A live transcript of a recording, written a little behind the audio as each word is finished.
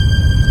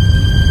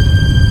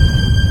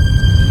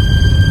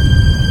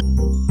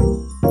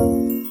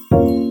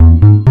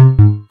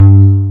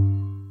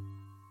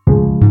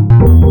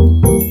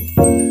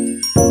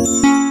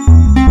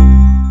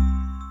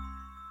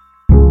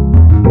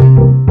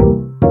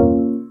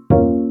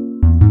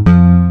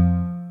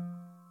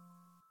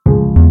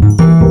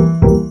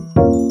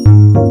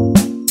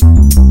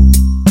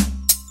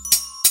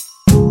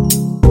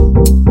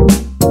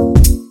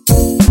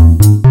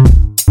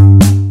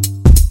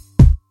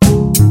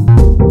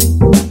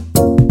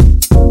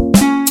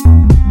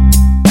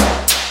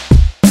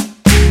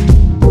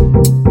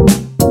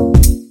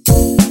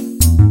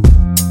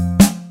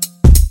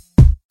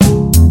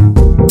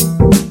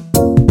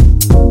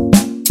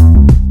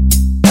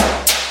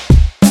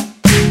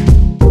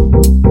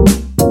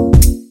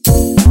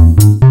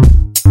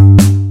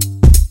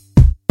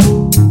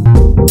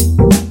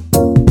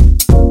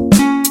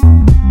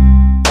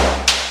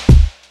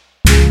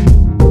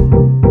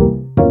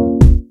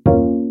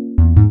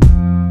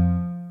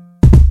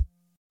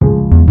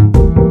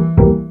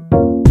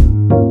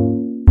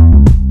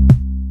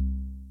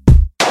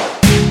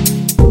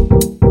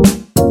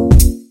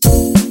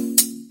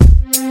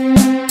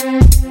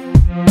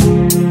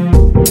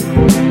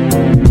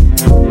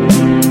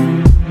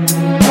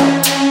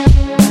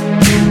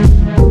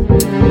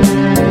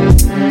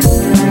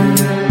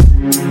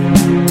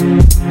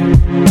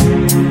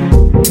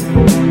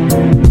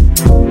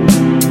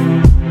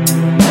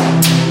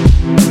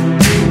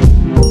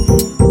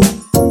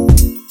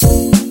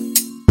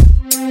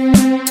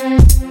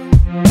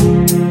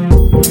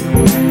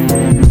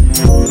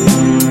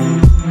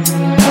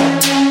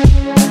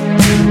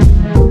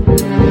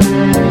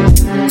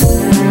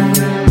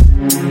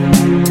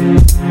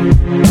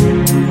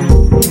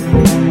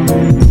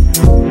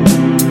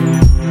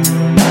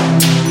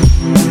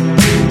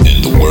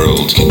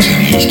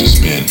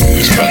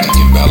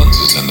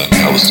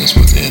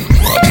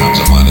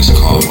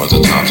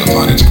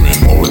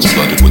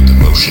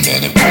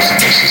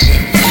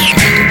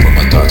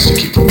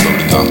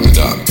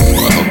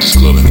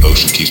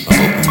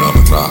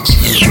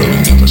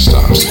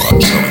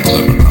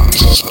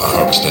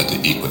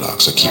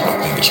equinox, I keep my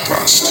fingers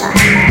crossed.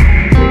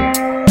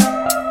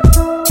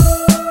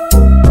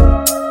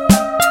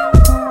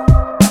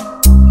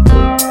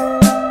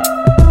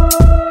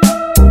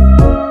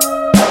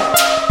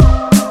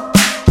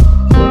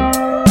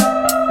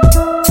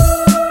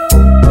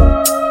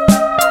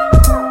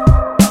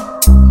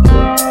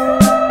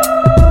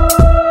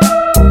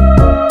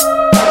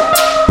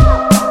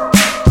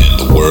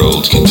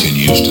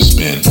 Continues to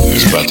spin.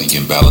 It's about the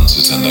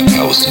imbalances and the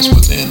callousness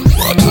within.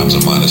 At times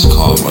the mind is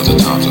calm, other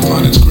times I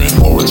find it's grim,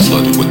 or it's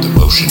flooded with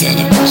emotion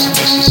and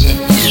impulsiveness is in.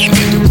 I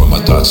think for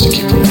my thoughts to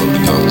keep from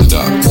floating off the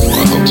dock.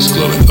 I hope this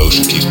glowing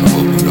ocean keeps me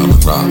moving on the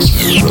rocks.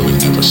 Every rowing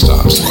never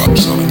stops, so I'm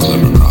sowing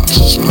clever crops.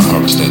 So I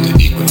harvest at the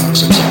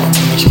equinox, I keep my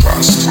fingers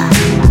crossed.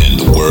 And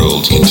the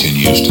world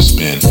continues to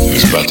spin.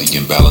 It's about the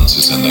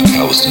imbalances and the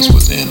callousness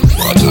within.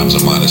 At times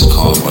the mind is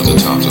calm, other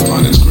times I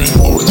find it's grim,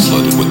 or it's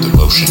flooded with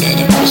emotion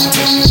and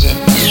impulsiveness is in.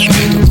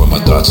 Thinking for my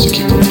thoughts to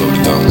keep from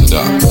floating off the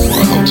dock.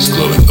 I hope this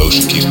glowing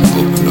ocean keeps me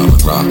moving on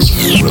the rocks.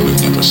 The rowing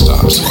never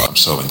stops, so I'm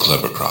sowing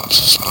clever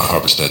crops. I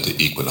harvest at the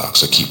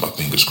equinox, I keep my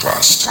fingers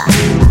crossed.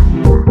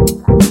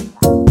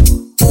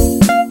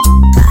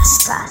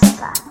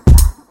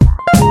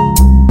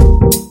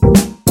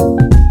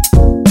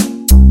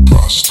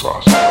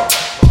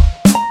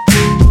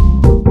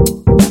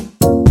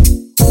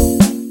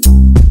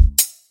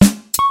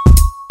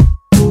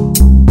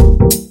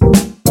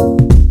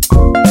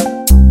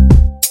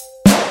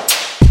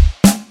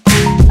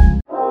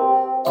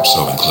 I'm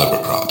sowing clever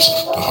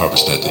crops to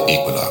harvest at the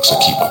equinox, I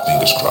keep my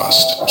fingers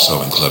crossed. I'm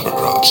sowing clever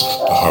crops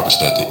to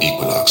harvest at the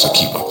equinox, I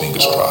keep my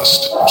fingers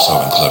crossed. I'm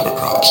sowing clever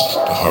crops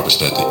to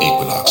harvest at the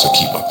equinox, I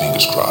keep my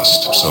fingers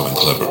crossed. I'm sowing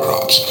clever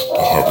crops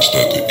to harvest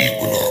at the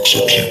equinox,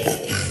 I keep my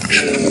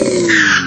fingers crossed.